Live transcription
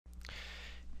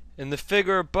In the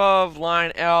figure above,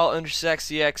 line L intersects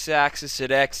the x-axis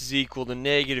at x is equal to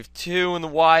 -2 and the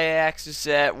y-axis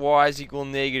at y is equal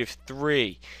to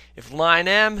 -3. If line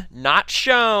M, not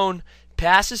shown,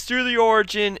 passes through the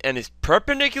origin and is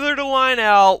perpendicular to line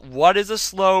L, what is the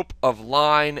slope of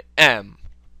line M?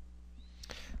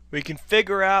 We can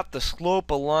figure out the slope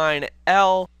of line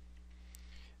L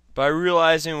by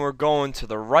realizing we're going to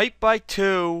the right by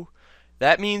 2.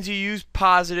 That means you use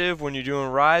positive when you're doing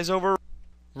rise over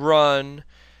run,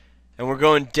 and we're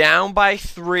going down by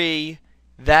 3.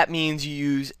 That means you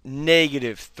use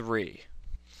 -3.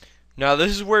 Now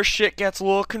this is where shit gets a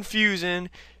little confusing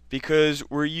because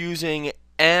we're using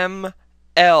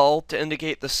ML to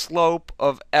indicate the slope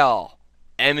of L.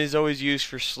 M is always used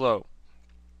for slope.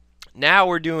 Now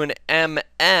we're doing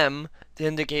MM to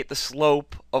indicate the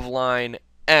slope of line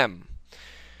M.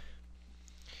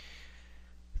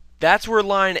 That's where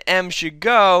line M should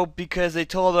go because they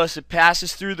told us it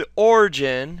passes through the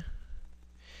origin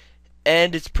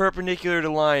and it's perpendicular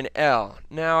to line L.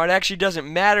 Now it actually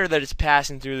doesn't matter that it's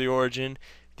passing through the origin.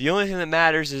 The only thing that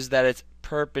matters is that it's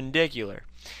perpendicular.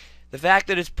 The fact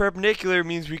that it's perpendicular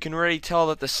means we can already tell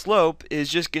that the slope is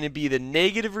just going to be the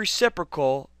negative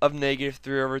reciprocal of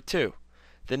 -3/2.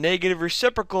 The negative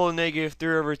reciprocal of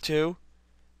 -3/2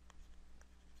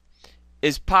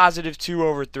 is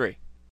 +2/3.